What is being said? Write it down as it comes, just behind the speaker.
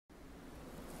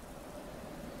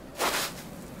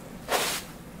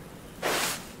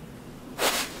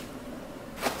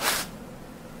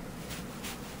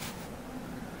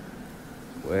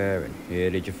Where in here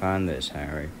did you find this,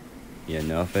 Harry? You're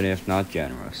nothing if not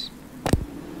generous.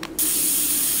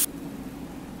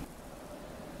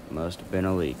 Must have been a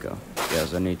leaker.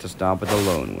 Guess I need to stop at the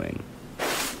Lone Wing.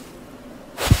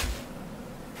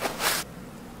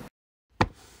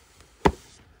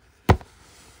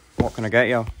 What can I get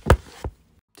you?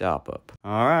 Top up.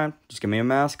 Alright, just give me a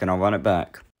mask and I'll run it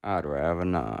back. I'd rather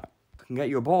not. I can get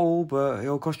you a bowl, but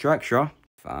it'll cost you extra.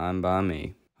 Fine by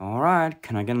me. Alright,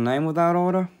 can I get a name with that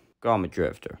order? Call me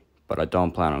Drifter, but I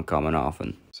don't plan on coming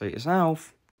often. Suit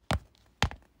yourself.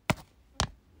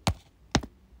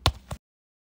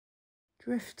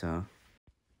 Drifter?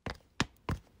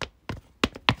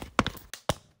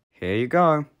 Here you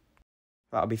go.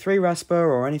 That'll be 3 Resper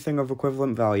or anything of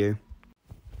equivalent value.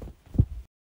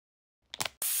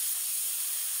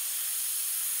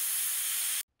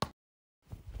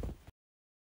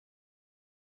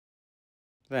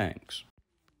 Thanks.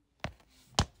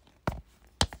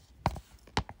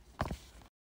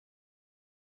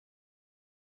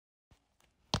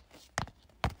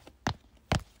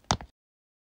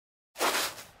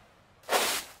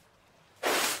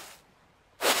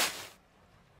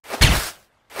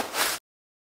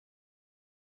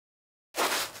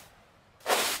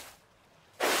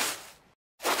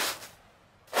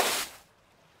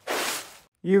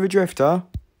 You a drifter?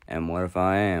 And what if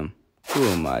I am? Who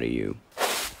am I to you?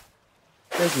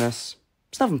 Business.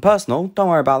 It's nothing personal, don't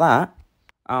worry about that.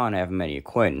 I don't have many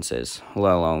acquaintances,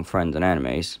 let alone friends and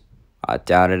enemies. I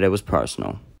doubted it was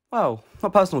personal. Well,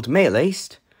 not personal to me at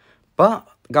least. But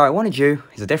the guy who wanted you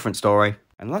is a different story.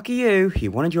 And lucky you, he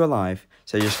wanted you alive.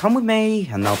 So just come with me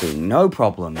and there'll be no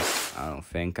problems. I don't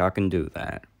think I can do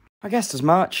that. I guessed as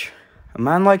much. A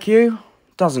man like you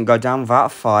doesn't go down without a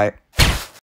fight.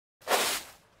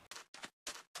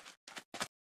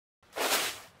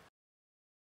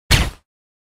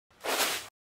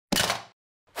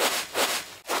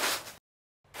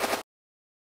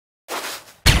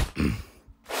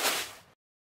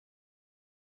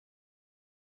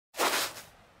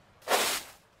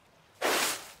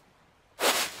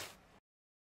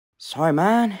 Sorry,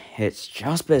 man. It's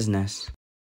just business.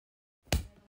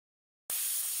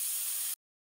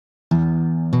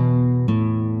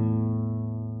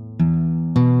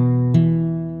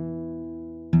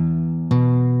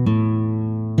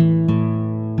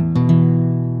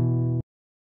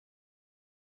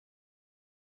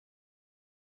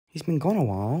 He's been gone a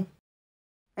while.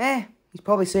 He's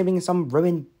probably saving in some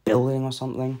ruined building or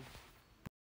something.